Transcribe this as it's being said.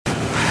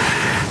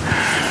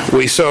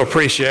We so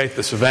appreciate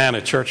the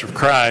Savannah Church of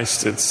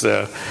Christ.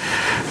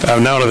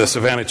 I've known of the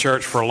Savannah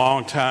Church for a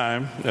long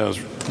time. I was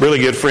really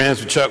good friends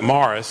with Chuck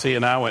Morris. He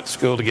and I went to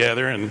school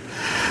together, and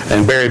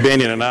Barry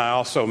Binion and I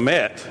also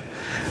met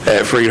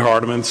at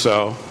Freed-Hardeman.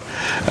 So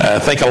I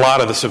think a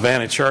lot of the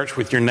Savannah Church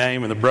with your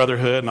name and the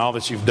brotherhood and all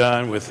that you've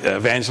done with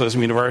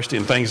Evangelism University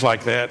and things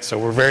like that. So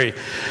we're very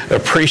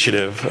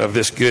appreciative of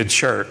this good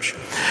church.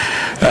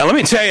 Let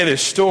me tell you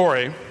this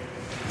story.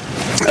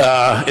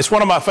 It's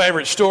one of my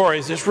favorite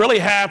stories. This really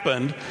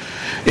happened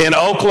in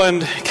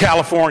Oakland,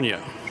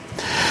 California.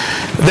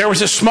 There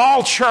was a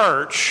small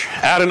church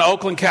out in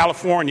Oakland,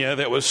 California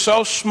that was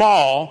so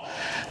small,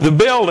 the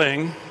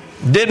building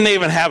didn't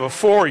even have a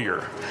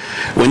foyer.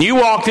 When you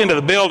walked into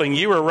the building,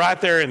 you were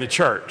right there in the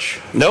church.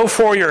 No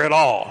foyer at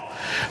all.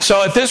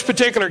 So at this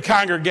particular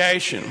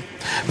congregation,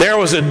 there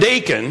was a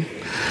deacon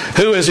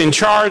who was in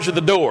charge of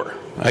the door.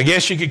 I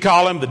guess you could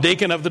call him the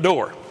deacon of the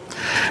door.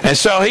 And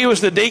so he was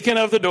the deacon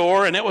of the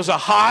door, and it was a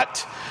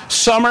hot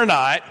summer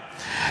night,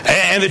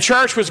 and the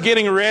church was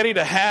getting ready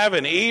to have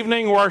an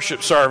evening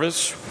worship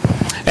service,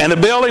 and the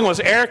building was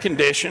air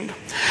conditioned,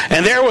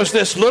 and there was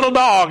this little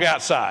dog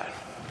outside,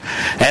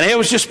 and it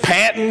was just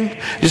panting,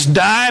 just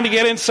dying to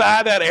get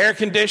inside that air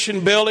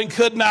conditioned building,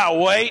 could not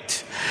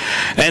wait,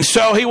 and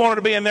so he wanted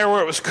to be in there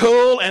where it was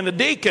cool, and the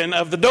deacon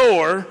of the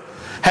door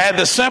had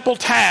the simple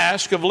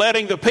task of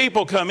letting the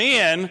people come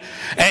in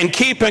and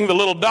keeping the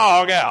little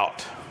dog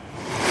out.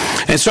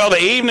 And so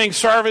the evening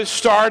service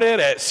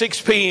started at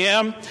 6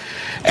 p.m.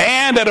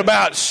 and at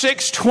about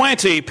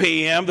 6:20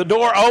 p.m. the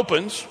door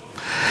opens,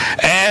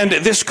 and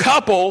this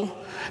couple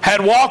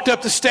had walked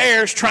up the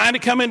stairs trying to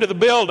come into the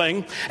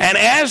building, and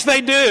as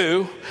they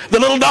do, the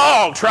little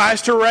dog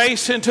tries to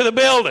race into the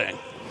building.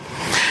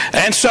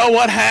 And so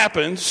what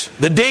happens?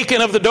 The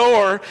deacon of the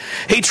door,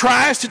 he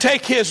tries to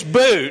take his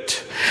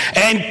boot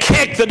and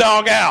kick the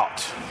dog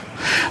out.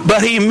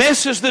 But he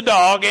misses the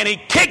dog, and he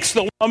kicks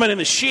the woman in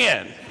the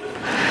shin.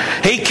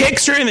 He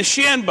kicks her in the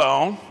shin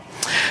bone,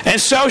 and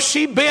so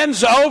she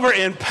bends over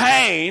in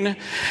pain,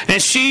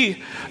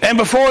 and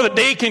before the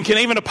deacon can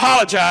even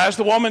apologize,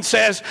 the woman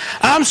says,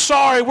 "I'm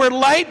sorry, we're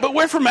late, but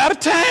we're from out of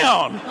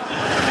town."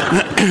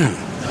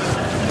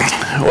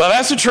 Well,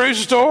 that's a true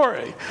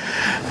story.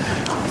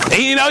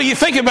 You know, you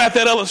think about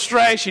that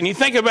illustration, you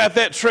think about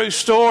that true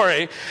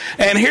story,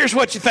 and here's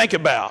what you think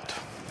about.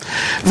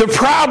 The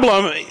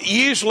problem,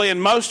 usually in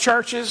most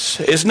churches,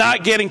 is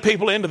not getting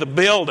people into the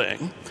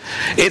building.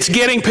 It's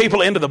getting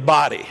people into the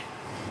body.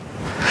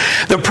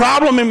 The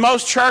problem in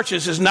most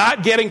churches is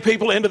not getting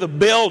people into the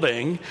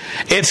building.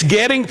 It's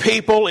getting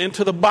people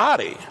into the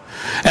body.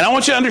 And I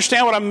want you to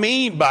understand what I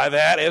mean by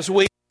that as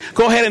we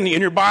go ahead in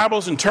your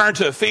Bibles and turn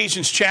to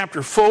Ephesians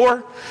chapter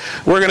 4.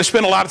 We're going to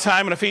spend a lot of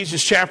time in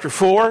Ephesians chapter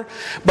 4.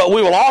 But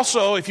we will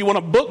also, if you want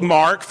to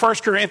bookmark, 1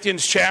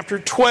 Corinthians chapter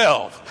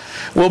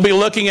 12. We'll be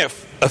looking at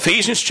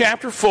Ephesians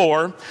chapter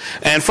 4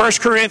 and 1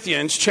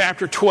 Corinthians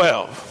chapter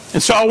 12.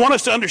 And so I want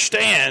us to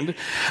understand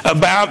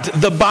about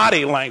the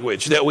body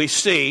language that we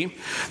see,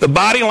 the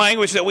body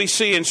language that we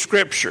see in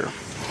Scripture.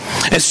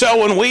 And so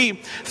when we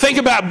think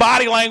about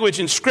body language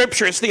in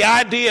Scripture, it's the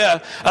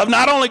idea of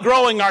not only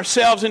growing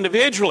ourselves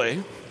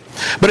individually,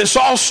 but it's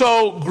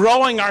also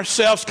growing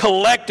ourselves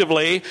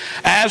collectively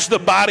as the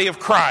body of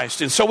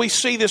Christ. And so we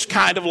see this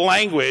kind of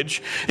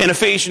language in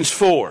Ephesians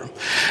 4.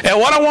 And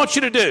what I want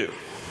you to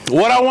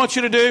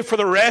do for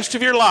the rest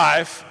of your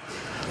life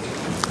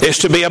is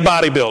to be a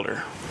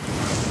bodybuilder.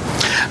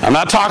 I'm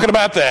not talking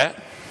about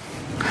that.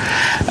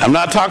 I'm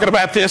not talking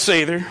about this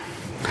either.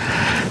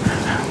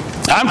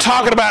 I'm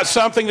talking about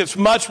something that's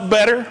much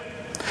better.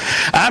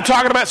 I'm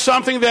talking about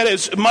something that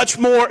is much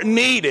more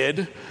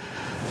needed.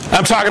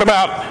 I'm talking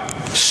about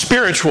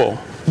spiritual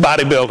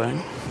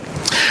bodybuilding.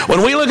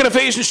 When we look at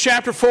Ephesians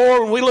chapter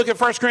 4, when we look at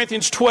 1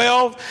 Corinthians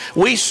 12,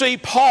 we see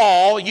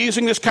Paul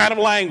using this kind of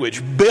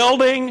language,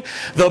 building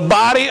the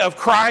body of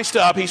Christ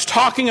up. He's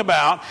talking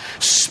about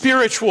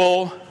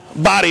spiritual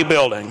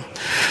bodybuilding.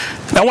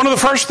 Now, one of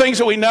the first things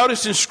that we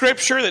notice in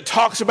Scripture that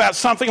talks about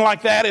something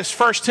like that is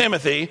 1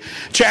 Timothy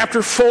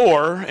chapter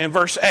 4 and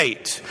verse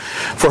 8.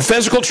 For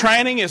physical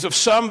training is of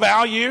some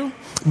value,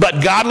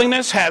 but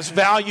godliness has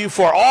value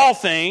for all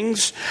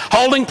things,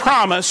 holding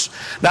promise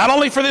not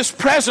only for this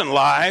present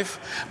life,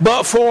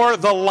 but for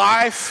the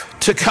life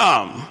to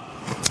come.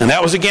 And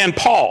that was again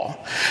Paul.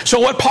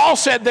 So what Paul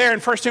said there in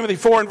 1 Timothy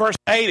 4 and verse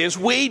 8 is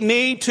we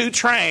need to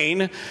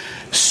train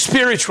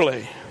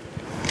spiritually.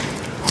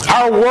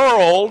 Our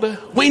world,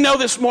 we know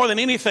this more than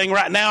anything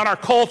right now in our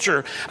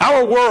culture,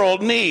 our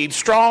world needs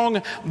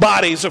strong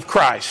bodies of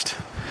Christ.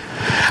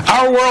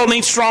 Our world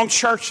needs strong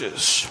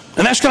churches.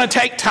 And that's going to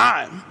take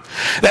time.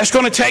 That's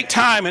going to take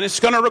time, and it's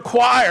going to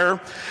require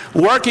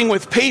working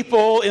with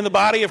people in the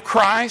body of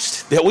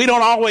Christ that we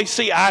don't always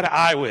see eye to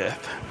eye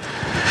with.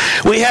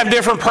 We have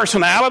different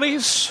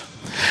personalities,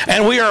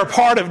 and we are a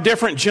part of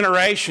different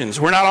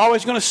generations. We're not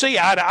always going to see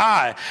eye to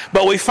eye,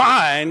 but we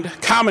find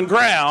common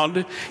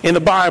ground in the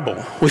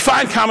Bible. We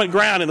find common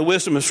ground in the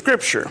wisdom of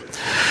Scripture.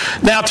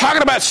 Now,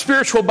 talking about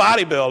spiritual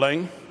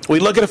bodybuilding, we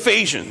look at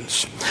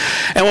Ephesians.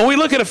 And when we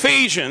look at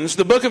Ephesians,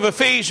 the book of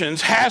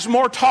Ephesians has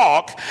more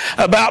talk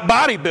about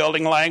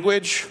bodybuilding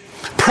language,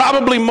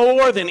 probably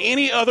more than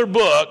any other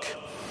book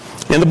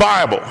in the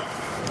Bible.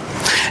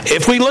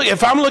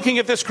 If I'm looking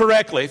at this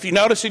correctly, if you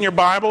notice in your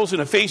Bibles in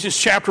Ephesians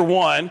chapter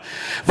 1,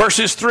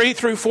 verses 3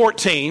 through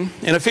 14,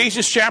 in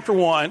Ephesians chapter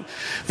 1,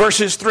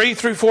 verses 3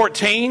 through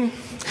 14,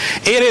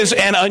 it is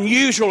an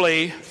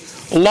unusually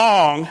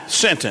long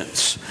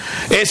sentence.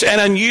 It's an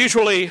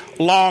unusually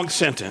long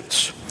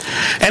sentence.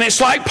 And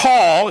it's like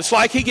Paul, it's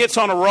like he gets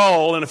on a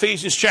roll in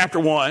Ephesians chapter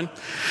 1.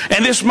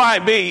 And this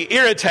might be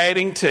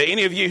irritating to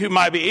any of you who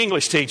might be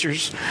English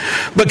teachers,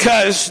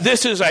 because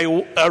this is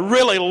a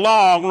really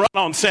long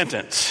run-on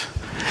sentence.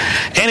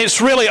 And it's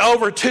really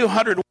over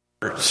 200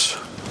 words.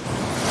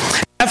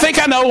 I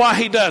think I know why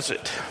he does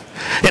it.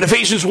 In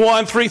Ephesians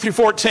 1, 3 through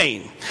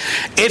 14.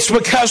 It's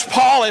because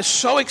Paul is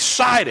so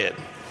excited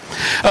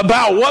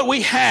about what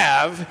we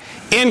have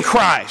in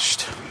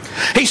Christ.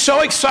 He's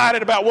so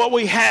excited about what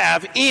we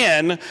have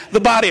in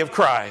the body of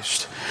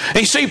Christ. And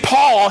you see,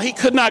 Paul, he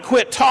could not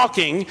quit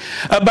talking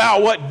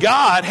about what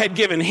God had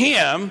given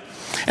him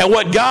and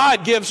what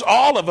God gives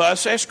all of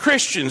us as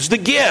Christians, the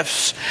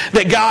gifts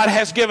that God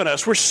has given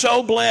us. We're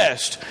so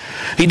blessed.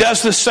 He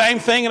does the same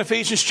thing in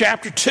Ephesians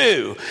chapter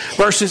 2,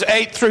 verses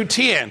 8 through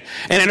 10.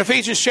 And in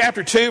Ephesians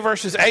chapter 2,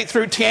 verses 8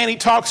 through 10, he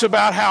talks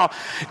about how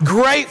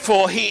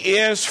grateful he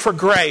is for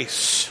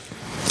grace.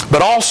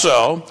 But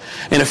also,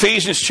 in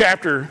Ephesians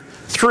chapter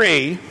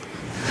 3,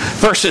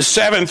 verses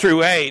 7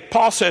 through 8,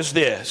 Paul says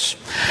this: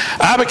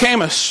 I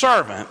became a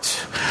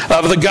servant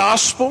of the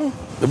gospel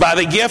by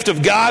the gift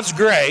of God's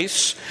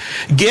grace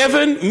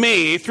given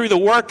me through the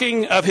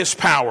working of his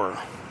power.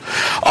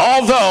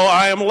 Although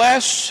I am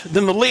less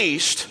than the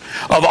least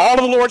of all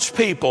of the Lord's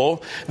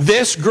people,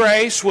 this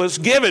grace was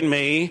given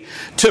me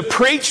to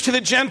preach to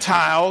the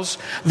Gentiles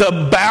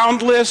the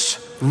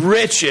boundless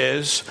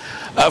riches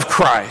of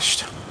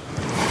Christ.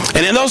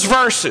 And in those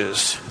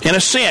verses, in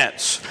a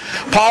sense,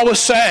 Paul was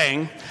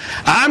saying,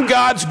 I'm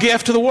God's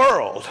gift to the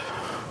world.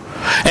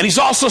 And he's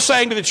also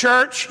saying to the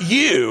church,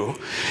 you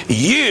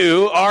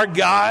are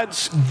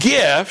God's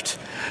gift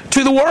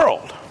to the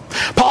world.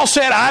 Paul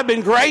said, I've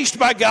been graced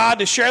by God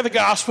to share the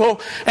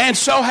gospel, and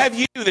so have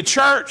you, the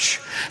church.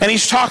 And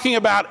he's talking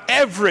about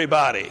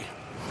everybody.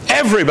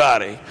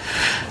 Everybody.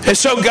 And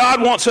so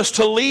God wants us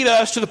to lead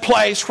us to the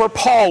place where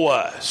Paul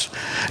was.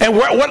 And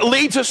what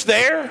leads us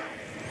there?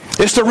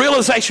 It's the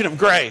realization of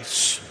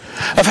grace,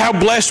 of how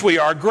blessed we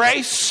are.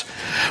 Grace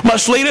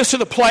must lead us to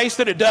the place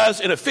that it does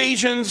in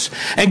Ephesians,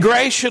 and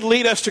grace should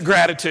lead us to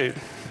gratitude.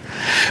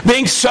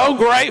 Being so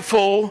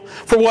grateful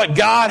for what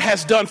God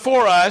has done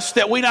for us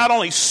that we not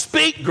only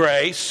speak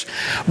grace,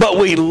 but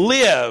we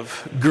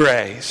live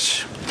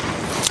grace.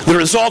 The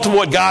result of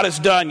what God has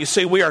done, you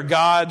see, we are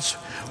God's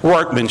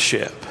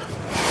workmanship.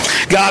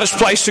 God has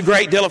placed a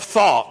great deal of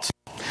thought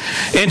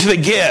into the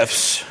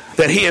gifts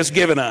that he has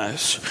given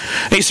us.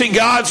 And you see,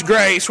 God's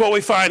grace, what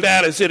we find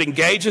out is it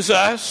engages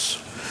us.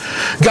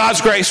 God's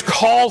grace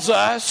calls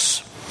us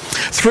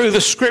through the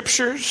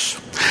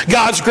scriptures.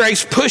 God's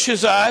grace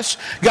pushes us.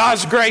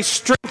 God's grace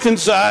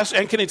strengthens us,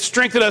 and can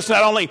strengthen us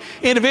not only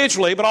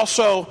individually but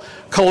also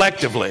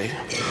collectively.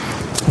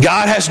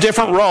 God has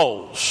different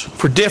roles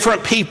for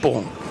different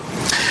people.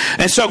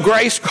 And so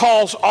grace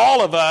calls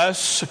all of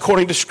us,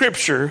 according to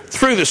Scripture,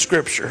 through the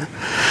Scripture.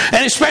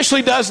 And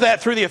especially does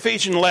that through the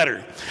Ephesian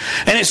letter.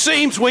 And it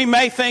seems we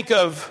may think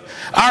of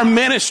our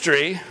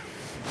ministry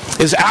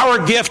as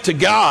our gift to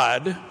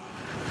God,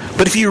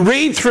 but if you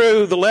read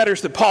through the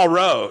letters that Paul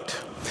wrote,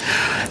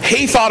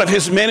 he thought of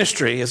his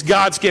ministry as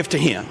God's gift to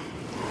him.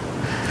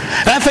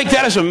 And I think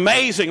that is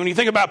amazing when you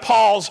think about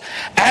Paul's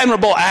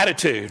admirable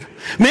attitude.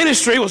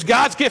 Ministry was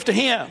God's gift to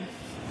him.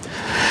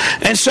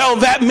 And so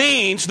that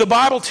means the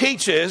Bible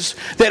teaches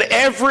that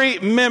every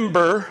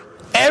member,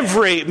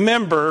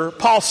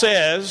 Paul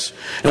says,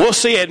 and we'll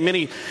see it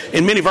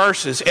in many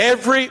verses,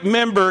 every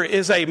member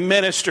is a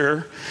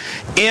minister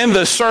in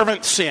the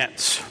servant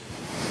sense.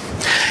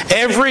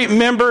 Every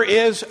member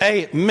is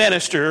a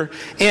minister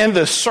in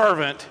the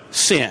servant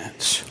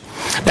sense.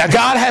 Now,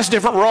 God has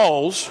different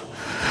roles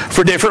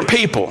for different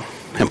people.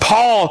 And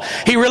Paul,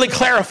 he really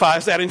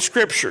clarifies that in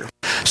Scripture.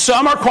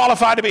 Some are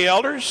qualified to be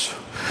elders,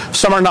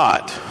 some are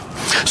not.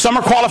 Some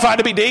are qualified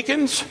to be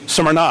deacons,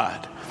 some are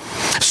not.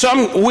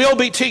 Some will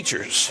be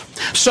teachers.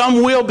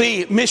 Some will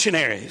be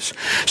missionaries.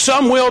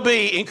 Some will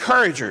be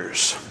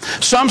encouragers.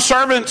 Some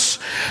servants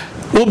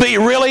will be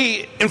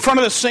really in front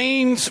of the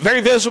scenes,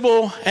 very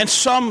visible, and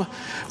some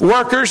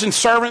workers and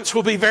servants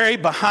will be very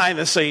behind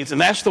the scenes,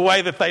 and that's the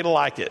way that they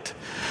like it,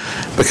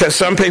 because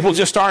some people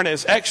just aren't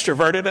as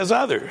extroverted as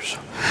others.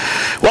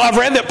 Well, I've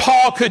read that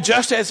Paul could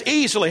just as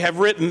easily have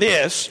written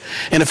this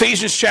in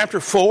Ephesians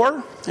chapter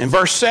 4 and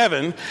verse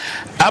 7.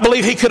 I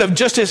believe he could have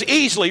just as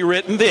easily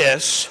written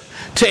this: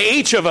 to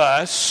each of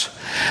us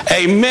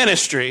a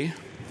ministry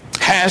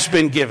has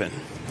been given.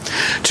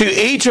 To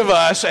each of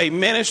us a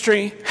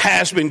ministry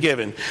has been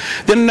given.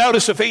 Then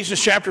notice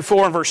Ephesians chapter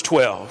 4 and verse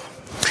 12.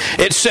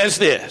 It says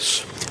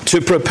this: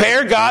 to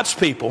prepare God's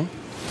people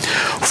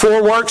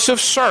for works of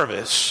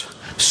service,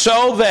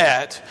 so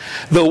that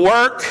the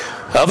work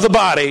of the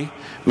body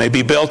may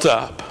be built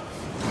up.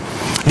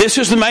 This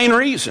is the main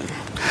reason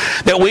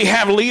that we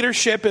have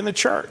leadership in the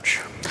church.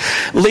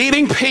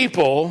 Leading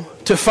people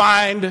to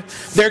find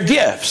their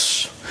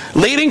gifts.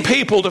 Leading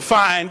people to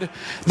find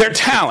their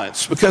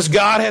talents, because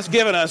God has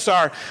given us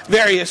our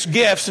various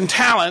gifts and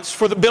talents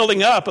for the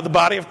building up of the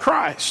body of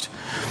Christ.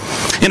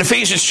 In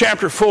Ephesians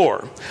chapter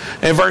 4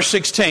 and verse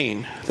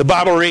 16, the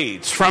Bible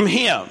reads, "From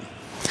Him,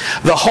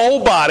 the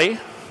whole body,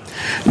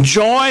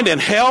 joined and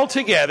held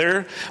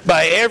together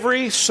by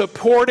every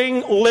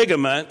supporting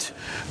ligament,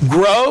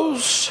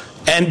 grows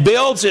and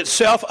builds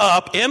itself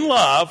up in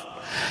love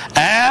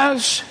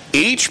as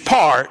each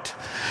part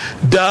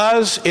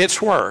does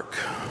its work."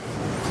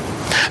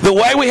 The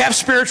way we have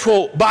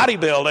spiritual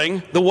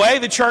bodybuilding, the way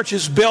the church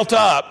is built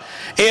up,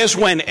 is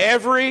when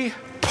every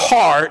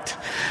part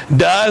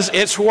does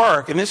its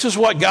work. And this is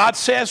what God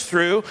says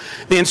through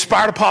the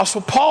inspired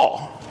apostle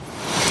Paul.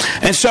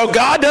 And so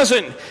God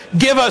doesn't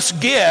give us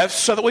gifts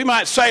so that we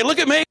might say, "Look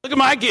at me, look at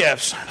my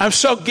gifts. I'm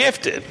so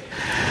gifted."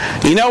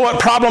 You know what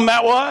problem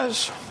that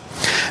was?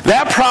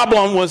 That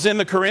problem was in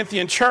the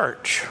Corinthian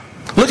church.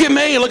 Look at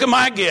me, look at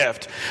my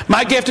gift.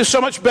 My gift is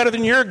so much better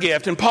than your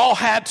gift. And Paul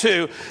had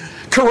to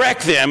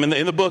correct them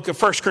in the book of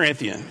 1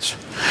 Corinthians.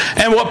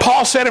 And what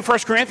Paul said in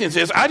 1 Corinthians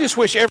is, I just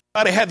wish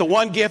everybody had the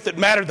one gift that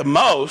mattered the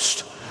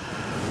most,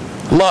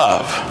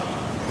 love.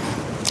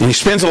 And he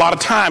spends a lot of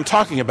time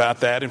talking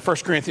about that in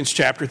 1 Corinthians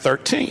chapter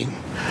 13.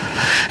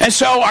 And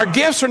so our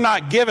gifts are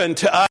not given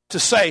to us to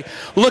say,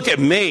 "Look at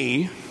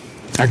me."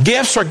 Our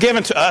gifts are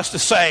given to us to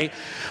say,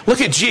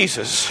 "Look at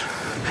Jesus.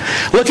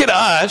 Look at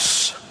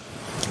us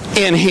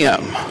in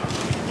Him."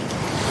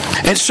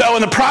 And so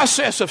in the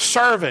process of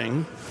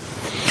serving,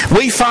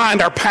 we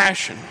find our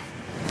passion.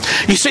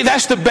 You see,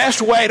 that's the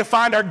best way to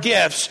find our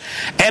gifts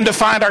and to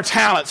find our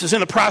talents, is in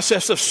the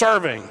process of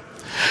serving.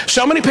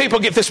 So many people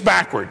get this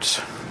backwards.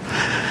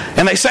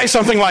 And they say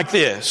something like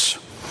this.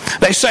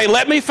 They say,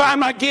 "Let me find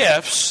my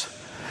gifts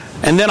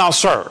and then I'll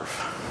serve."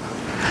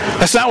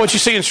 That's not what you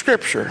see in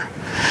Scripture.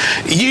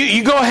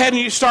 You go ahead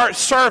and you start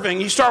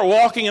serving, you start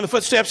walking in the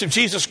footsteps of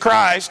Jesus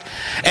Christ,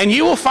 and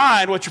you will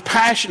find what you're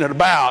passionate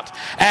about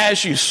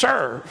as you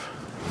serve.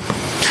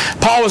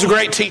 Paul was a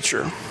great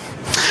teacher.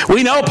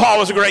 We know Paul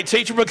was a great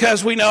teacher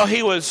because we know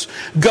he was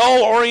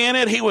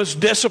goal-oriented, he was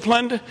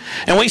disciplined,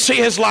 and we see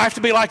his life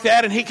to be like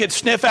that, and he could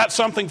sniff out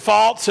something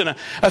false in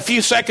a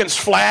few seconds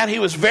flat. He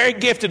was very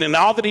gifted in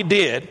all that he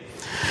did,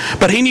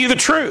 but he knew the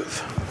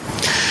truth.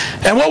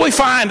 And what we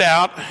find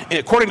out,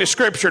 according to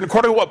Scripture and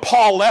according to what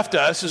Paul left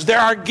us, is there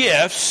are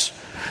gifts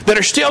that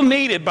are still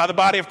needed by the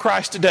body of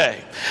Christ today.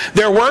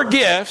 There were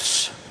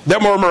gifts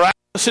that were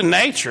miraculous in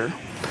nature,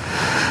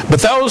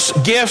 but those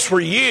gifts were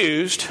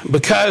used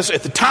because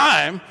at the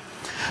time,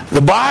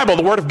 the Bible,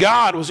 the Word of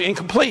God, was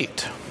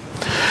incomplete.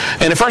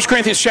 And in 1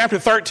 Corinthians chapter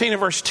 13 and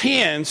verse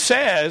 10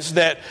 says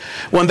that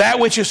when that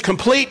which is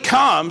complete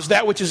comes,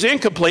 that which is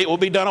incomplete will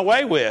be done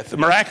away with. The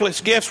miraculous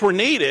gifts were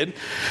needed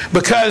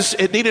because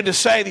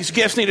these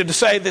gifts needed to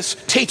say this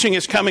teaching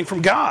is coming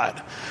from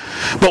God.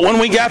 But when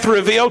we got the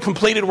revealed,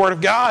 completed Word of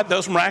God,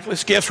 those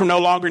miraculous gifts were no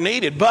longer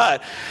needed.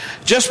 But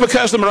just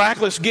because the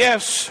miraculous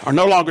gifts are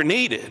no longer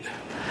needed,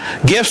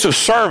 gifts of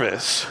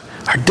service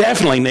are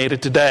definitely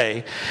needed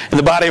today in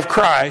the body of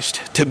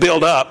Christ to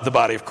build up the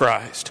body of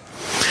Christ.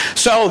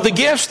 So the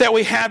gifts that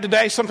we have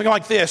today, something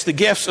like this, the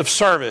gifts of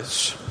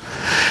service.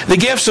 The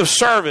gifts of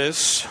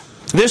service,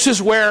 this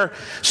is where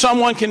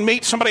someone can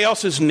meet somebody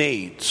else's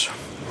needs.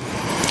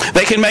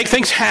 They can make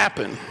things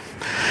happen.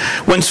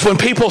 When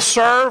people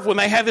serve, when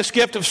they have this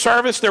gift of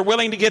service, they're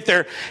willing to get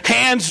their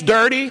hands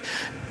dirty.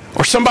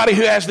 Or somebody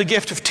who has the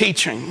gift of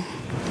teaching.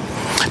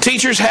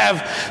 Teachers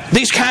have,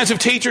 these kinds of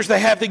teachers,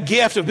 they have the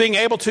gift of being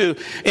able to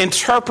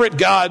interpret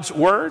God's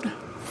Word,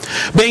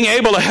 being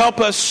able to help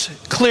us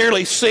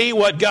clearly see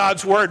what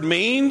God's Word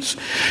means,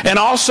 and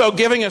also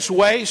giving us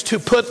ways to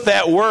put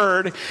that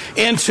Word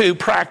into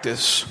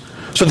practice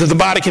so that the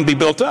body can be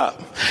built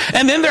up.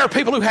 And then there are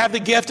people who have the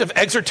gift of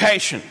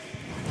exhortation.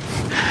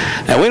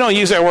 Now, we don't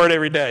use that word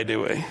every day,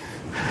 do we?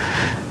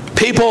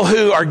 People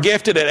who are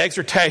gifted at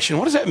exhortation,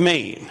 what does that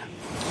mean?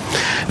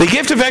 The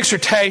gift of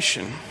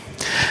exhortation,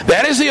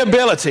 that is the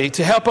ability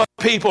to help other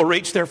people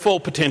reach their full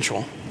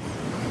potential.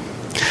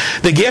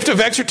 The gift of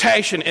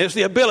exhortation is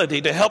the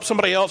ability to help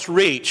somebody else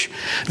reach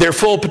their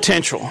full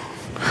potential.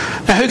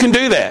 Now, who can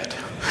do that?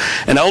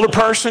 An older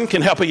person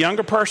can help a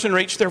younger person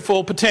reach their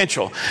full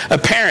potential. A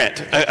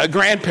parent, a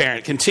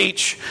grandparent can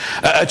teach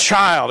a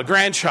child, a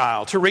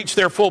grandchild to reach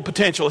their full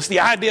potential. It's the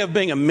idea of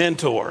being a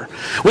mentor.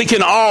 We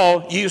can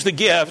all use the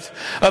gift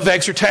of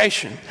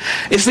exhortation.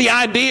 It's the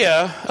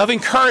idea of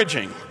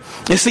encouraging.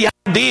 It's the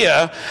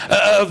idea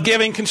of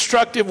giving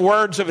constructive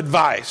words of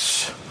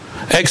advice,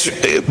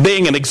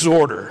 being an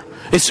exhorter.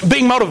 It's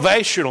being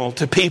motivational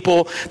to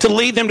people to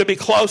lead them to be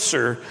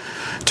closer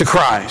to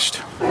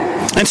Christ.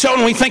 And so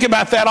when we think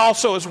about that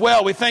also as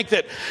well, we think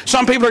that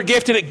some people are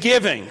gifted at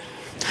giving.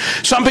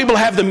 Some people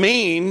have the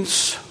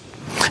means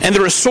and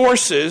the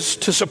resources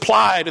to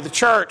supply to the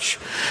church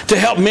to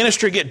help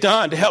ministry get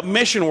done, to help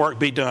mission work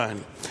be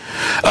done.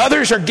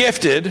 Others are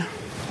gifted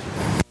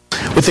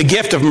with the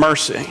gift of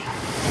mercy.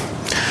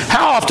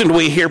 How often do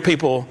we hear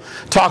people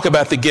talk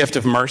about the gift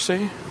of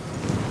mercy?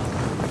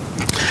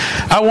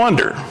 I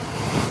wonder.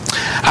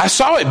 I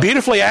saw it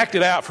beautifully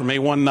acted out for me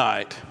one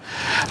night.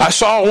 I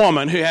saw a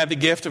woman who had the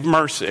gift of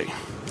mercy.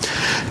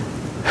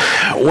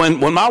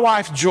 When my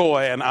wife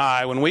Joy and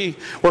I, when we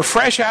were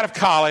fresh out of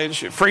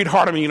college at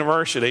Freed-Hardeman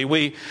University,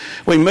 we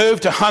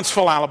moved to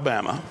Huntsville,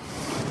 Alabama.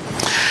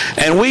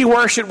 And we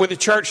worshiped with a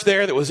church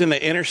there that was in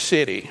the inner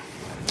city.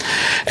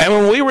 And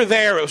when we were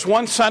there, it was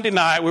one Sunday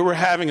night, we were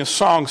having a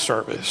song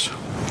service.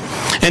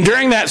 And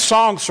during that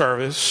song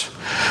service,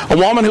 a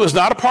woman who was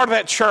not a part of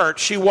that church,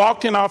 she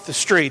walked in off the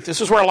street.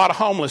 This is where a lot of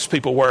homeless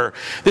people were.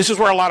 This is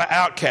where a lot of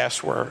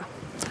outcasts were.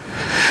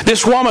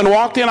 This woman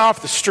walked in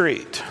off the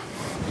street.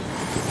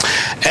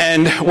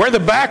 And where the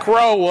back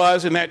row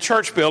was in that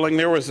church building,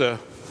 there was a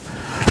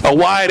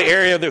wide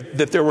area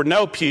that there were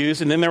no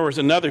pews, and then there was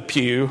another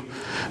pew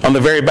on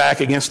the very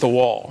back against the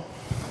wall.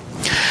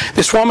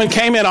 This woman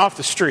came in off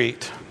the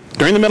street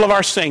during the middle of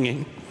our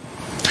singing.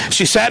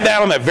 She sat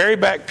down on that very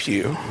back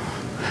pew,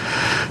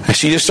 and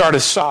she just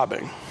started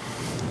sobbing,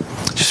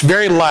 just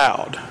very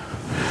loud,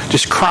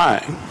 just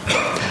crying.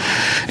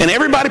 And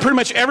everybody, pretty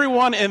much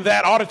everyone in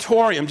that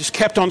auditorium just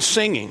kept on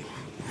singing.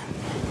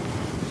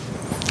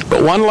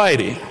 But one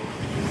lady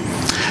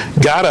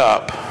got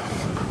up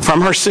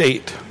from her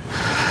seat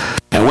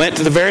and went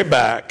to the very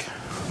back,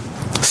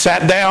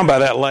 sat down by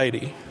that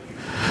lady,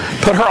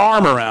 put her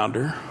arm around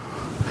her,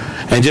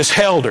 and just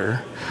held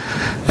her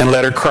and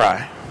let her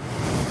cry.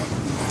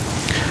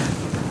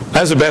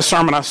 That was the best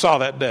sermon I saw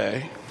that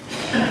day.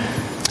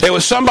 It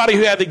was somebody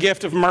who had the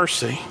gift of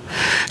mercy.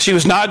 She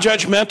was not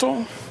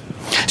judgmental.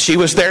 She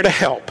was there to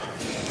help.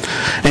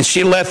 And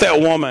she let that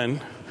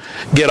woman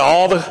get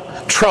all the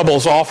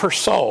troubles off her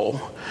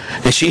soul,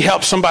 and she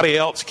helped somebody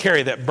else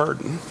carry that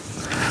burden.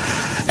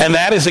 And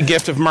that is a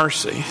gift of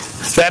mercy.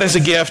 That is a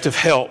gift of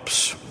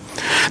helps.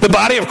 The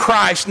body of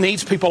Christ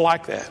needs people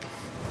like that.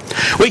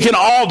 We can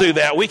all do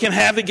that. We can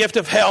have the gift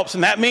of helps,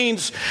 and that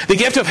means the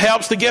gift of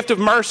helps, the gift of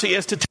mercy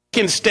is to take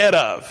instead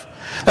of.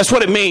 That's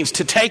what it means,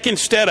 to take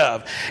instead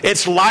of.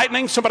 It's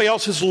lightening somebody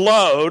else's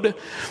load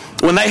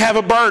when they have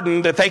a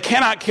burden that they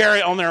cannot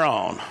carry on their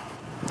own.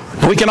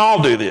 We can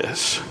all do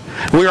this.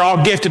 We are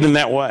all gifted in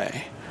that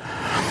way.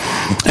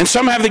 And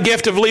some have the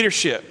gift of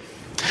leadership.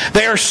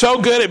 They are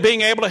so good at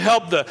being able to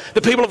help the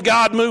people of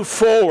God move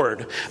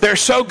forward. They're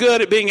so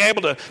good at being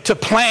able to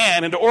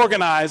plan and to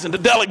organize and to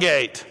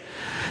delegate.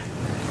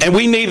 And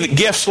we need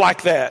gifts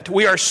like that.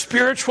 We are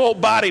spiritual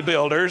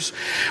bodybuilders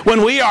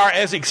when we are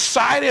as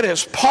excited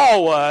as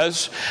Paul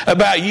was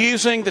about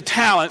using the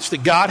talents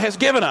that God has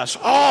given us,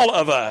 all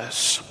of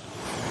us.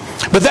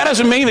 But that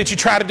doesn't mean that you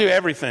try to do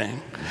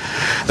everything.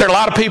 There are a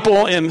lot of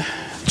people in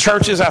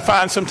churches I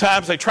find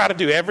sometimes they try to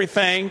do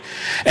everything.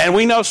 And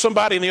we know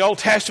somebody in the Old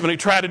Testament who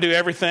tried to do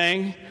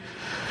everything.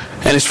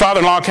 And his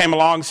father-in-law came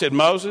along and said,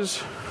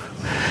 Moses,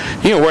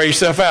 you can wear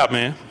yourself out,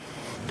 man.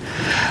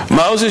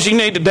 Moses, you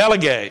need to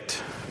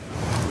delegate.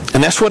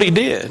 And that's what he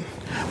did.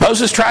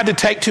 Moses tried to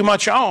take too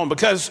much on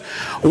because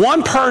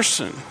one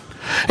person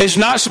is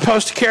not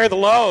supposed to carry the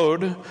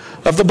load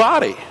of the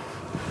body.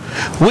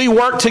 We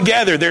work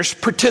together. There's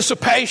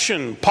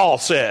participation, Paul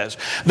says.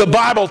 The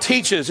Bible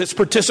teaches it's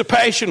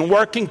participation,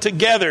 working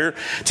together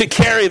to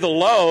carry the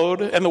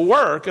load and the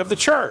work of the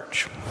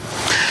church.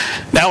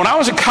 Now, when I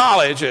was in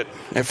college at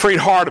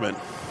Freed-Hardeman,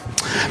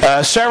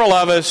 several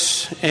of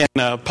us in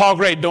Paul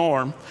Gray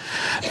dorm,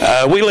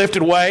 we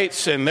lifted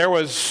weights, and there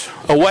was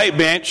a weight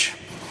bench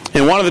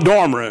in one of the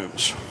dorm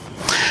rooms.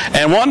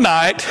 And one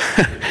night,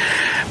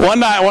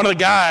 one of the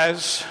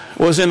guys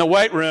was in the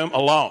weight room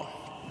alone.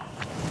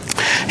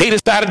 He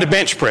decided to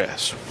bench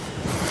press.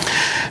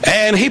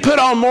 And he put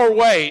on more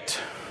weight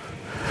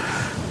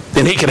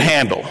than he could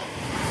handle.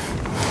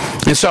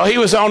 And so he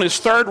was on his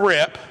third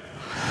rep,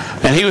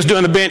 and he was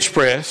doing the bench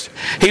press.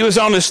 He was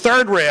on his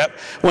third rep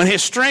when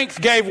his strength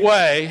gave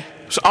way,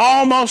 was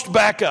almost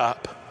back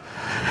up,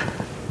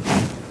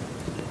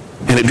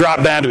 and it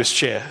dropped down to his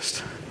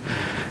chest.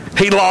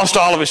 He lost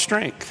all of his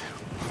strength.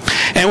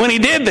 And when he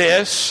did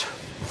this,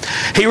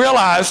 he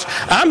realized,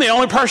 I'm the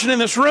only person in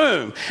this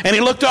room. And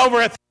he looked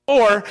over at the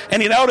door,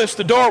 and he noticed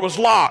the door was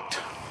locked.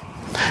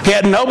 He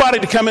had nobody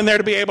to come in there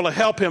to be able to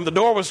help him. The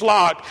door was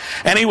locked,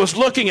 and he was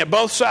looking at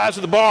both sides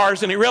of the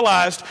bars, and he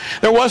realized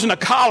there wasn't a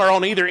collar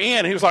on either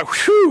end. He was like,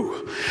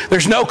 whew,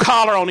 there's no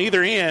collar on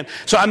either end,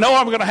 so I know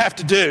what I'm going to have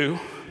to do.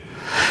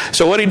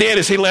 So what he did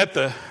is he let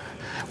the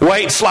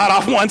weight slide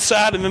off one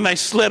side, and then they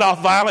slid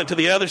off violent to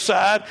the other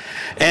side,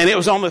 and it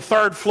was on the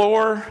third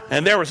floor,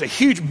 and there was a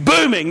huge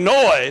booming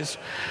noise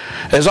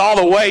as all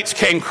the weights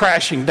came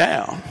crashing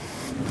down.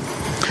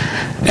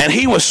 And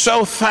he was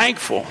so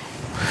thankful.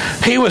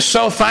 He was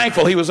so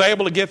thankful he was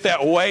able to get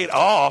that weight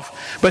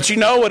off. But you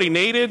know what he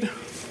needed?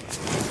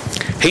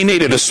 He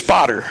needed a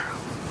spotter.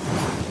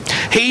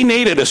 He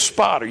needed a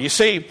spotter. You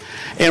see,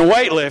 in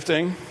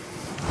weightlifting,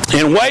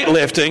 In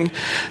weightlifting,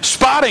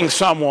 spotting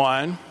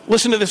someone,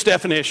 listen to this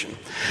definition.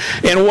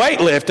 In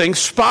weightlifting,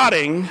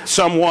 spotting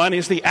someone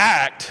is the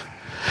act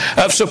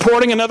of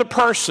supporting another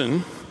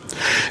person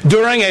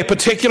during a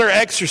particular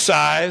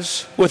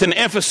exercise with an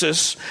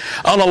emphasis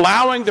on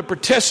allowing the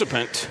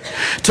participant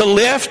to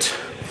lift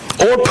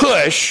or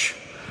push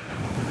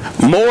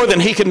more than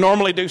he can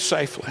normally do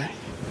safely.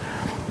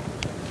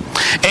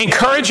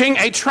 Encouraging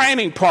a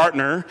training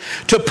partner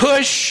to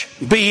push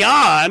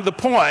beyond the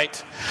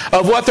point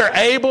of what they're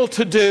able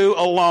to do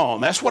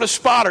alone. That's what a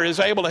spotter is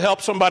able to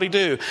help somebody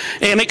do.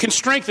 And it can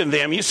strengthen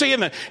them. You see, in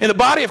the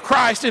body of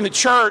Christ, in the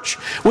church,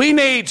 we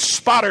need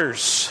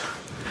spotters.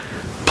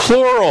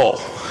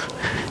 Plural.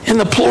 In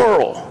the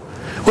plural.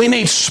 We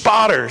need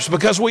spotters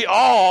because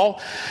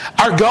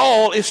our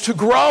goal is to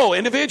grow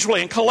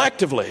individually and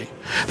collectively.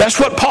 That's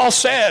what Paul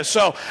says.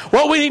 So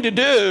what we need to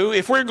do,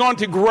 if we're going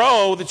to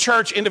grow the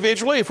church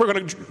individually, if we're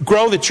going to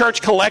grow the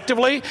church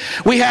collectively,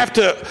 we have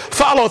to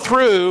follow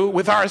through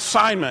with our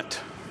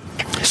assignment.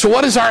 So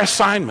what is our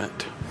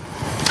assignment?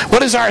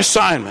 What is our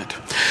assignment?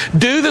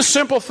 Do the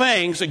simple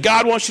things that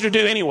God wants you to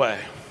do anyway.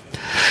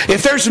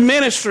 If there's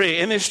ministry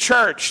in this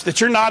church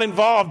that you're not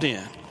involved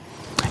in,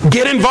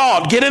 get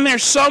involved. Get in there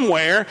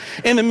somewhere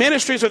in the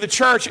ministries of the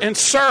church and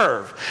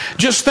serve.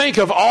 Just think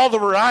of all the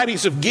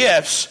varieties of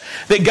gifts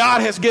that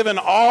God has given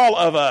all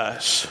of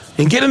us.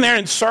 And get in there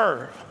and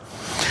serve.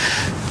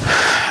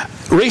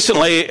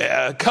 Recently,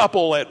 a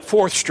couple at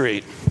 4th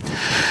Street,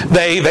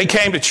 they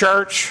came to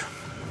church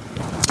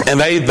and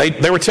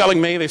they were telling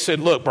me, they said,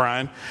 look,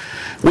 Brian,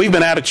 we've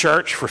been out of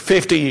church for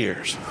 50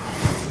 years.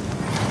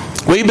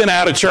 We've been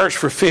out of church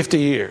for 50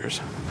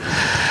 years.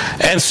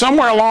 And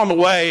somewhere along the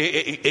way,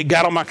 it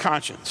got on my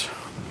conscience.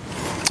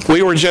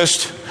 We were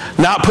just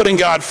not putting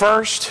God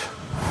first,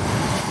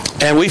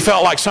 and we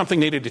felt like something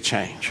needed to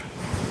change.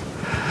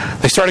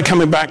 They started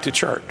coming back to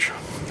church.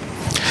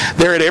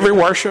 They're at every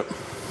worship,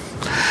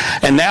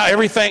 and now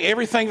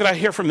everything that I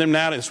hear from them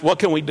now is, what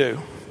can we do?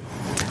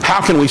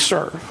 How can we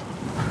serve?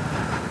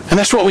 And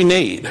that's what we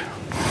need.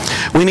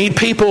 We need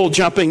people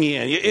jumping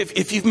in.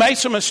 If you've made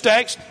some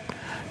mistakes,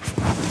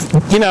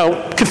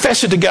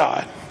 confess it to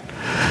God.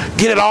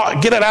 Get it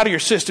out of your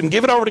system.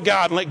 Give it over to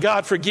God and let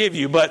God forgive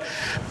you. But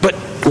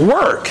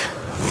work,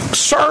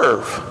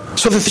 serve,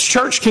 so that the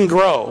church can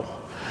grow.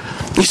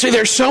 You see,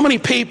 there's so many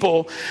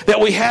people that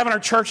we have in our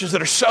churches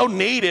that are so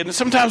needed, and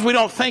sometimes we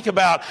don't think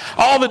about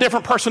all the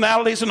different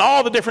personalities and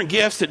all the different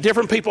gifts that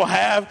different people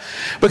have,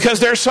 because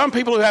there's some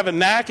people who have a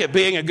knack at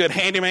being a good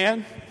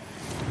handyman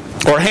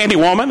or a handy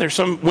woman. There's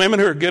some women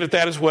who are good at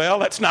that as well.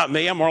 That's not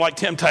me. I'm more like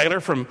Tim Taylor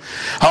from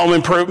Home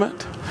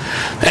Improvement.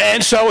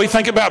 And so we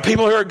think about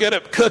people who are good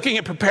at cooking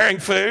and preparing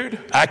food.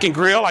 I can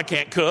grill, I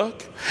can't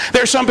cook.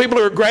 There are some people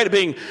who are great at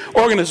being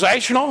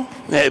organizational,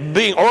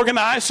 being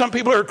organized. Some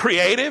people are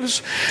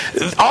creatives.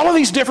 All of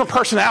these different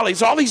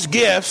personalities, all these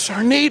gifts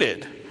are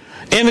needed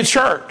in the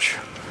church.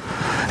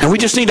 And we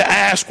just need to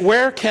ask,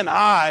 where can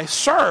I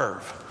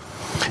serve?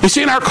 You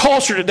see, in our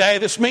culture today,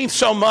 this means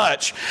so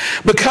much,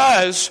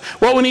 because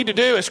what we need to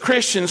do as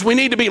Christians, we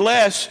need to be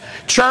less,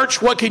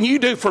 church, what can you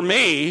do for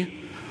me?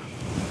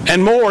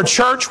 And more,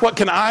 church, what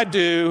can I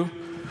do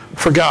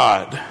for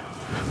God?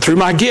 Through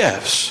my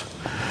gifts,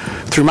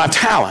 through my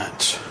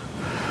talents.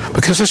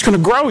 Because it's going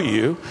to grow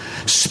you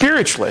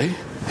spiritually,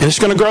 and it's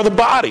going to grow the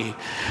body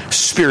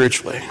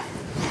spiritually.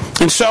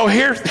 And so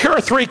here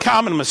are 3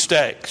 common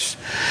mistakes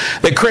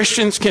that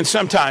Christians can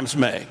sometimes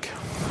make.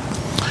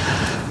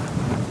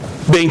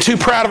 Being too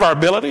proud of our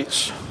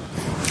abilities,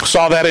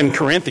 saw that in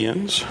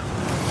Corinthians,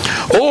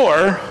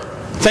 or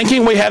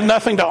thinking we have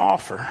nothing to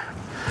offer.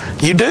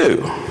 You do.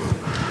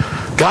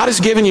 God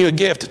has given you a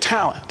gift, a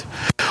talent,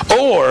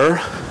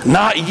 or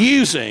not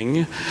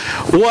using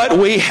what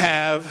we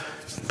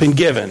have been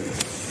given.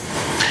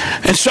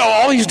 And so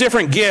all these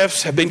different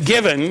gifts have been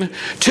given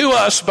to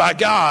us by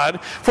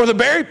God for the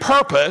very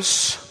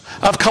purpose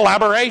of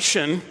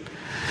collaboration,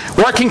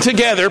 working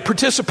together,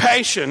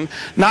 participation,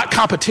 not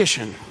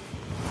competition.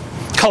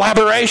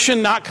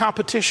 Collaboration, not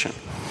competition.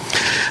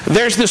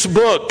 There's this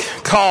book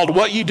called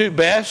What You Do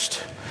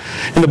Best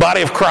in the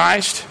Body of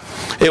Christ.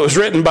 It was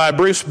written by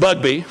Bruce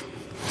Bugbee,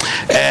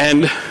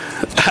 and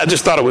I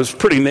just thought it was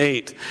pretty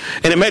neat.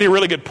 And it made a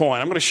really good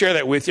point. I'm going to share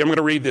that with you. I'm going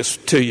to read this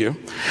to you.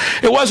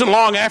 It wasn't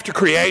long after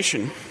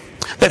creation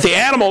that the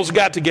animals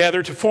got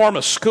together to form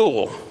a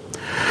school.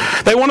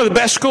 They wanted the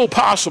best school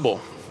possible.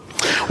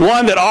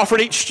 One that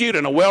offered each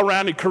student a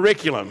well-rounded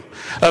curriculum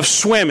of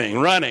swimming,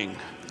 running,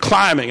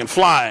 climbing, and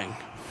flying.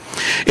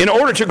 In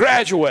order to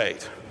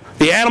graduate,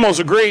 the animals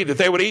agreed that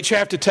they would each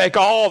have to take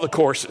all the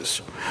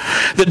courses.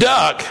 The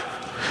duck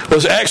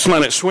was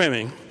excellent at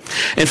swimming.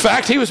 In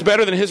fact, he was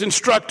better than his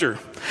instructor,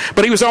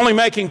 but he was only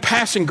making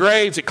passing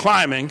grades at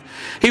climbing.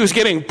 He was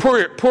getting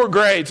poor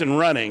grades in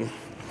running.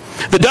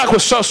 The duck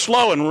was so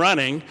slow in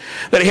running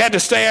that he had to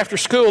stay after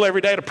school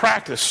every day to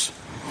practice.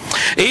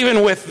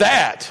 Even with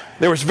that,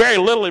 there was very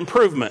little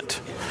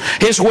improvement.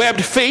 His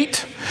webbed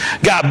feet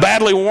got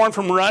badly worn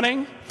from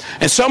running,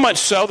 and so much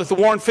so that the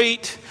worn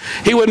feet,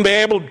 he wouldn't be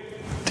able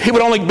he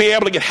would only be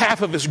able to get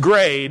half of his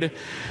grade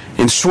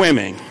in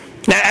swimming.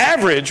 Now,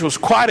 average was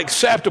quite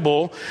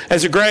acceptable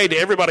as a grade to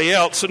everybody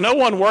else, so no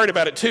one worried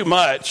about it too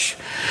much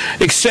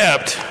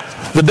except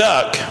the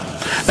duck.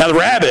 Now, the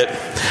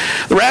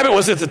rabbit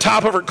was at the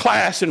top of her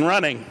class in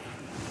running,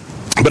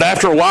 but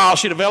after a while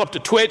she developed a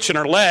twitch in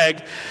her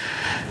leg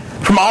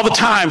from all the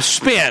time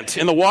spent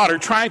in the water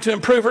trying to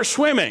improve her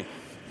swimming.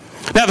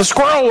 Now, the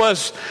squirrel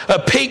was a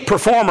peak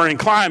performer in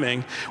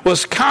climbing,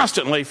 was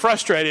constantly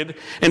frustrated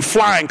in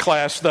flying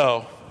class,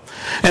 though.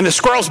 And the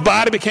squirrel's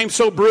body became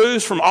so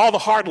bruised from all the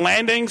hard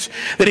landings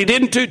that he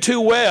didn't do too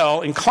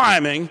well in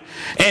climbing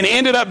and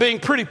ended up being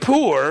pretty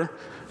poor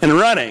in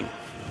running.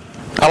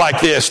 I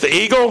like this. The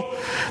eagle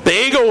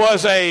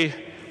was a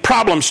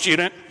problem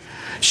student.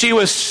 She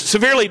was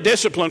severely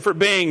disciplined for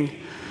being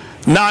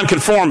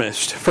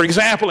nonconformist. For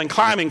example, in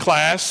climbing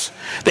class,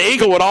 the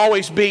eagle would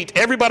always beat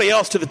everybody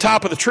else to the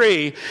top of the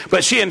tree,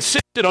 but she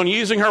insisted on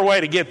using her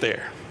way to get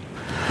there.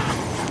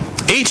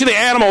 Each of the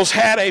animals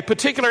had a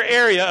particular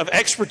area of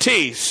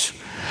expertise.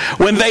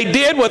 When they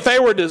did what they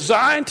were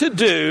designed to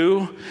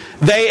do,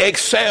 they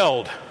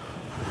excelled.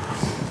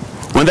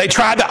 When they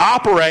tried to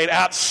operate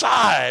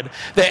outside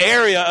the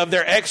area of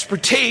their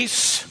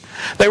expertise,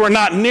 they were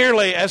not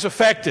nearly as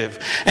effective.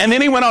 And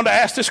then he went on to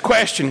ask this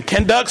question,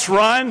 can ducks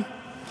run?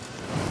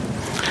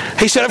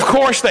 He said, of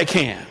course they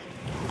can.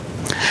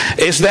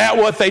 Is that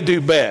what they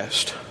do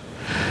best?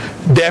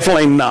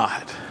 Definitely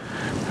not.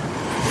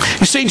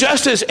 You see,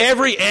 just as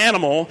every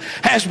animal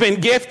has been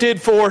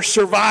gifted for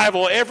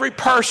survival, every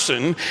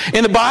person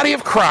in the body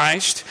of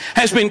Christ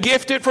has been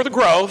gifted for the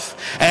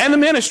growth and the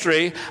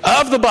ministry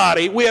of the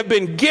body. We have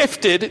been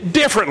gifted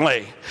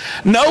differently.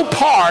 No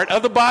part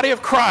of the body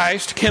of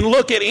Christ can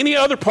look at any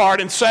other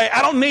part and say,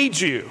 I don't need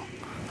you.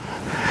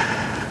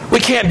 We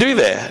can't do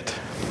that,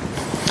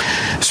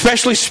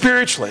 especially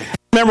spiritually. I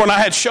remember when I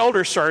had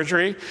shoulder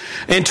surgery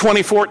in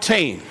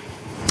 2014.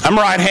 I'm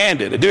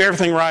right-handed. I do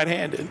everything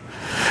right-handed.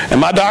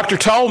 And my doctor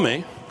told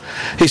me,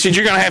 he said,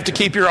 you're going to have to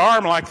keep your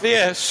arm like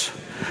this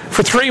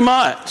for 3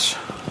 months.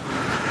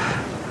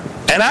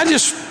 And I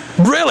just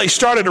really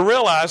started to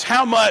realize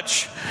how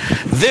much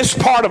this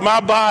part of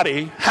my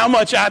body, how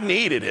much I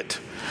needed it.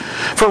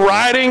 For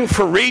writing,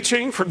 for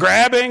reaching, for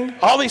grabbing,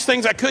 all these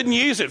things I couldn't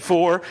use it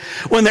for.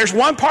 When there's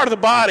one part of the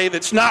body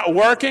that's not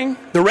working,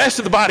 the rest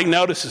of the body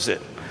notices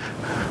it.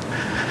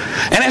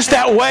 And it's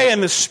that way in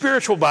the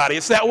spiritual body.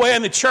 It's that way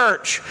in the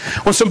church.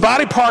 When some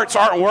body parts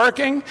aren't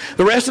working,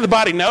 the rest of the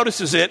body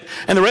notices it,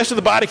 and the rest of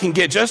the body can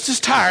get just as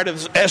tired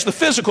as the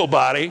physical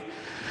body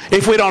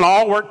if we don't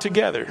all work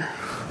together.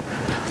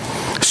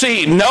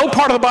 See, no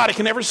part of the body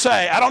can ever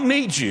say, I don't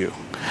need you.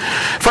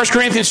 1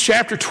 Corinthians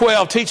chapter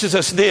 12 teaches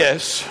us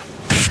this,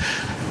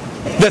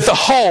 that the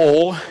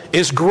whole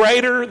is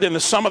greater than the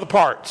sum of the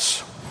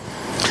parts.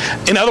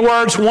 In other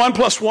words, 1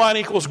 + 1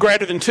 equals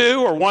greater than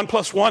 2, or 1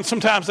 + 1,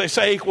 sometimes they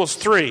say, equals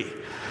 3.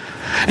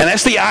 And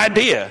that's the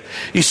idea.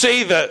 You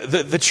see,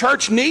 the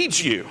church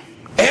needs you.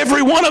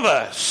 Every one of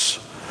us.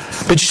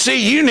 But you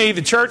see, you need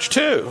the church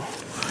too.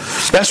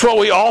 That's what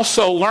we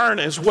also learn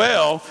as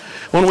well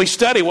when we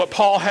study what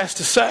Paul has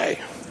to say.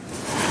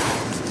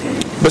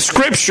 But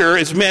Scripture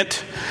is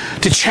meant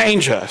to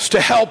change us,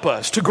 to help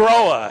us, to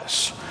grow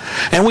us.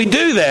 And we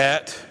do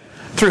that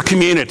through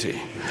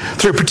community,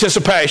 through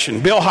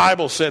participation. Bill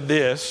Hybels said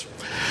this,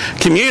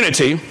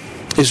 community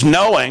is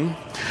knowing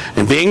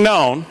and being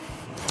known,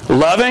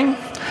 loving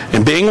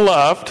and being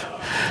loved,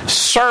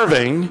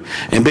 serving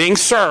and being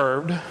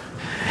served,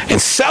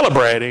 and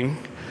celebrating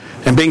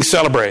and being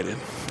celebrated.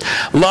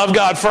 Love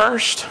God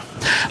first,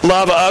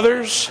 love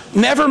others,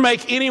 never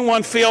make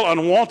anyone feel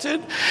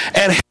unwanted,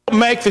 and help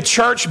make the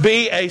church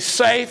be a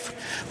safe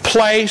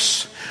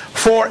place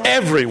for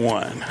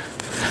everyone.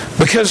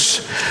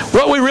 Because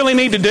what we really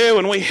need to do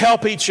when we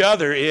help each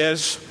other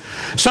is,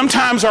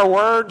 sometimes our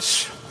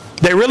words,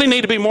 they really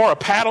need to be more a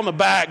pat on the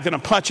back than a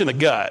punch in the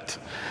gut.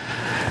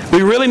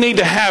 We really need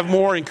to have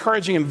more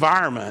encouraging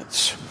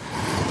environments.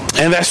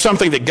 And that's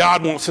something that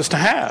God wants us to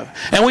have.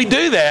 And we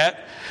do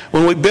that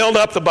when we build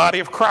up the body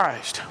of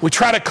Christ. We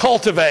try to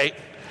cultivate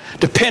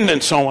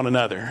dependence on one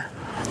another.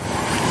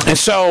 And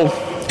so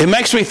it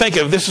makes me think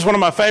of, this is one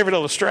of my favorite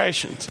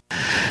illustrations.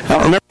 I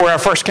don't remember where I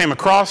first came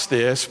across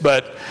this,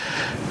 but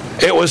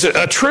it was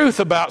a truth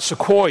about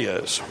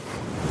sequoias.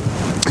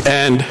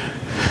 And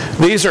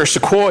these are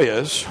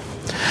sequoias.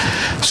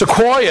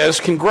 Sequoias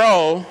can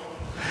grow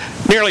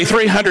nearly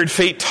 300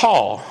 feet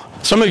tall.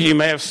 Some of you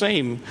may have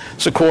seen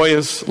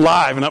sequoias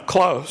live and up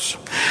close.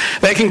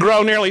 They can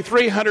grow nearly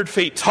 300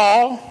 feet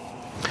tall,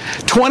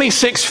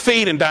 26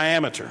 feet in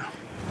diameter.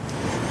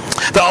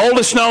 The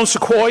oldest known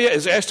sequoia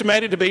is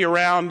estimated to be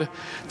around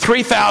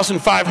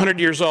 3,500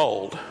 years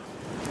old.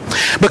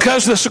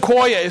 Because the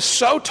sequoia is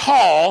so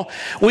tall,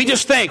 we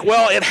just think,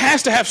 well, it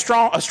has to have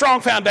a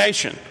strong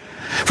foundation.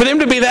 For them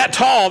to be that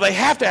tall, they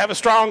have to have a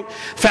strong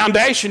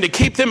foundation to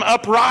keep them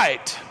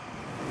upright.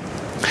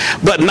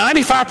 But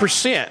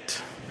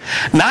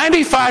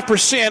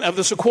 95% of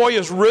the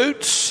sequoia's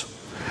roots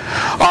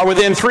are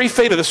within 3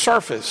 feet of the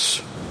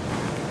surface.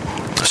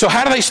 So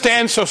how do they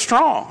stand so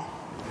strong?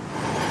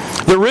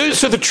 The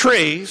roots of the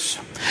trees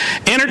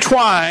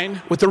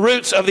intertwine with the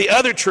roots of the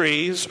other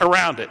trees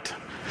around it,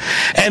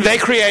 and they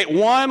create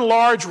one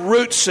large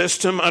root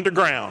system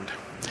underground.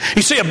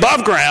 You see,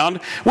 above ground,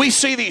 we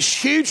see these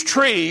huge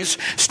trees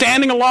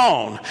standing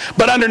alone,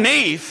 but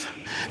underneath,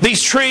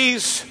 these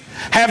trees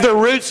have their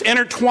roots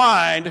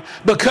intertwined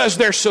because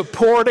they're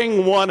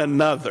supporting one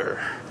another.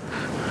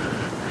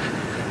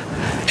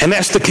 And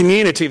that's the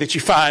community that you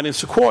find in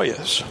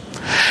Sequoias.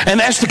 And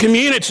that's the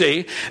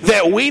community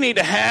that we need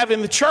to have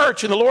in the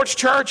church, in the Lord's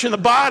church, in the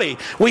body.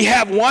 We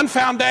have one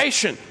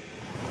foundation.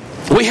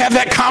 We have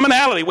that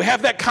commonality. We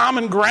have that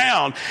common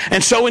ground.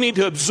 And so we need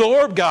to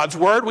absorb God's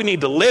word. We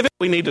need to live it.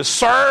 We need to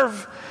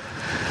serve.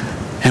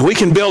 And we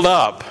can build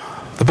up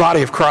the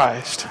body of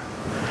Christ.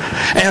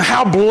 And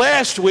how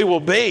blessed we will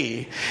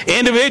be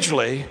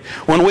individually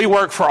when we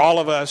work for all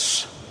of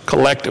us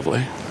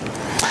collectively.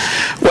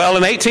 Well,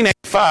 in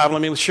 1885,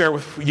 let me share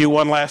with you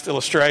one last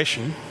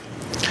illustration.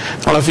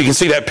 I don't know if you can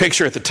see that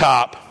picture at the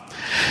top.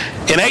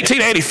 In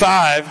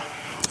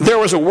 1885, there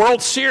was a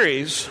World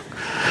Series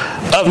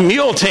of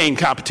mule team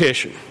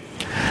competition.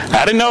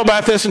 I didn't know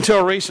about this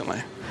until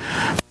recently.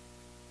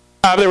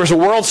 There was a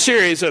World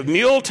Series of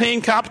mule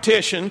team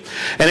competition,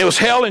 and it was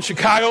held in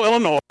Chicago,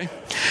 Illinois.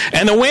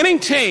 And the winning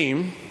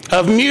team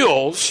of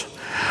mules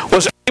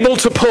was able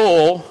to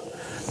pull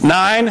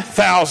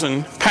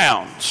 9,000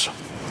 pounds.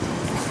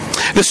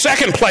 The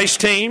second place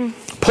team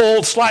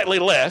pulled slightly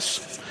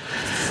less.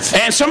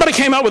 And somebody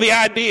came up with the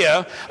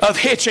idea of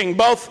hitching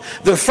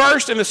both the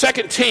first and the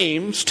second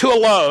teams to a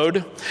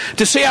load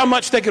to see how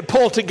much they could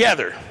pull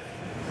together.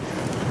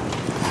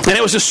 And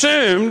it was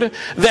assumed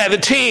that the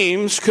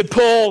teams could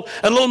pull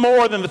a little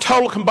more than the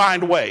total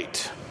combined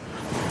weight.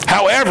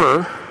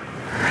 However,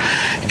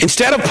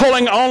 instead of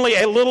pulling only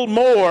a little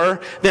more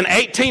than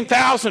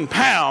 18,000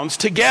 pounds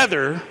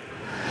together,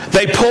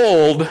 they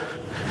pulled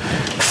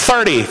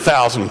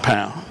 30,000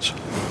 pounds.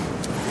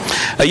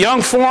 A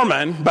young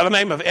foreman by the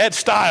name of Ed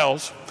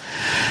Stiles,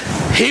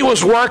 he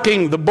was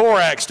working the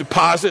borax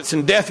deposits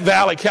in Death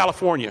Valley,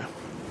 California.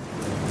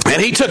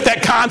 And he took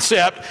that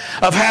concept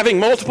of having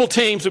multiple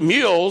teams of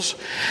mules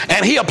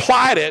and he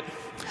applied it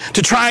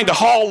to trying to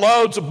haul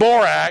loads of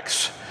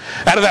borax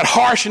out of that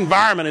harsh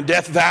environment in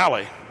Death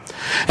Valley.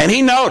 And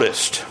he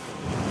noticed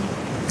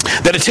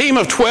that a team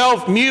of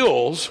 12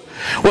 mules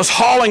was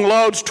hauling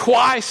loads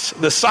twice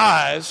the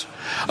size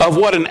of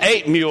what an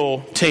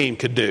 8-mule team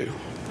could do.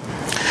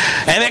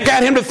 And it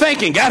got him to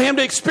thinking, got him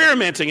to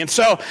experimenting. And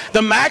so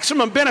the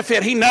maximum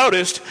benefit he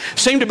noticed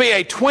seemed to be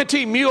a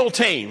 20-mule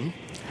team,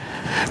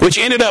 which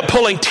ended up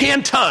pulling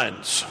 10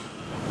 tons,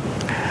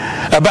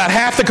 about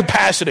half the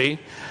capacity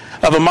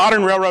of a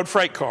modern railroad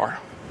freight car.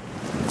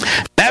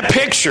 That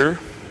picture,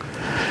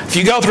 if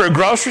you go through a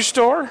grocery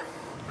store,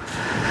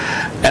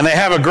 and they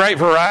have a great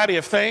variety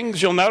of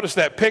things, you'll notice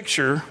that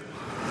picture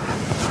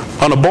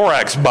on a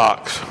borax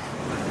box,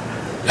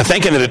 I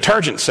think in the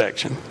detergent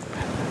section.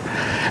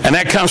 And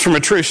that comes from a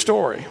true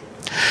story.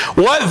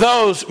 What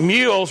those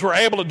mules were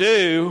able to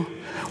do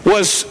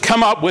was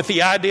come up with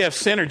the idea of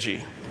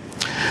synergy.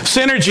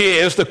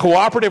 Synergy is the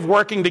cooperative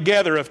working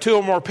together of two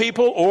or more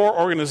people or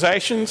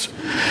organizations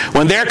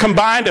when their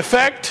combined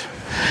effect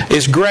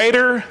is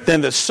greater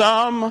than the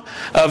sum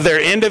of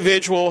their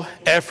individual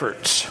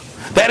efforts.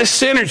 That is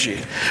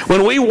synergy.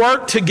 When we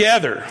work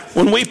together,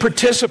 when we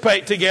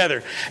participate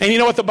together. And you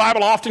know what the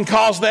Bible often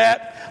calls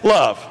that?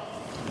 Love.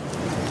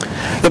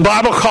 The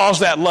Bible calls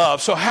that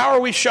love. So how are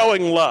we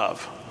showing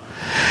love?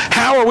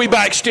 How are we,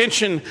 by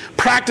extension,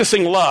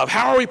 practicing love?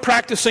 How are we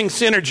practicing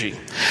synergy?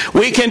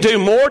 We can do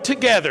more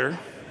together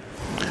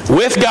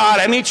with God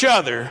and each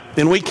other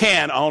than we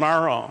can on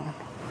our own.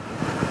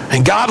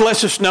 And God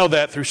lets us know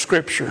that through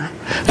Scripture.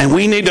 And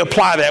we need to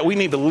apply that. We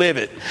need to live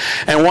it.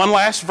 And one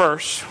last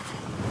verse,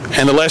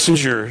 and the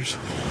lesson's yours.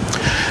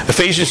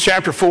 Ephesians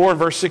chapter 4,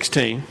 verse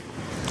 16.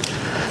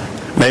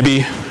 Maybe,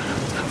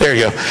 there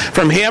you go.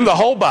 From Him, the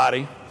whole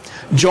body,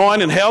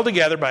 joined and held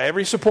together by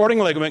every supporting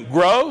ligament,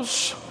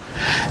 grows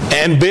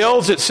and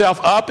builds itself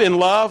up in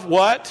love,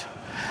 what?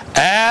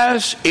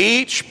 As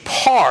each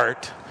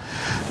part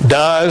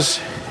does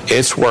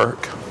its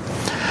work.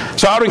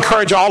 So I would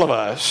encourage all of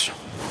us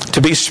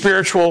to be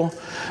spiritual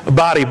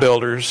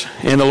bodybuilders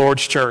in the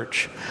Lord's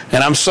church.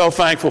 And I'm so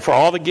thankful for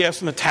all the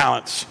gifts and the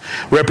talents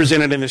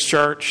represented in this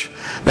church.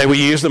 May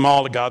we use them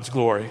all to God's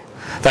glory.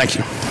 Thank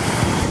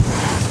you.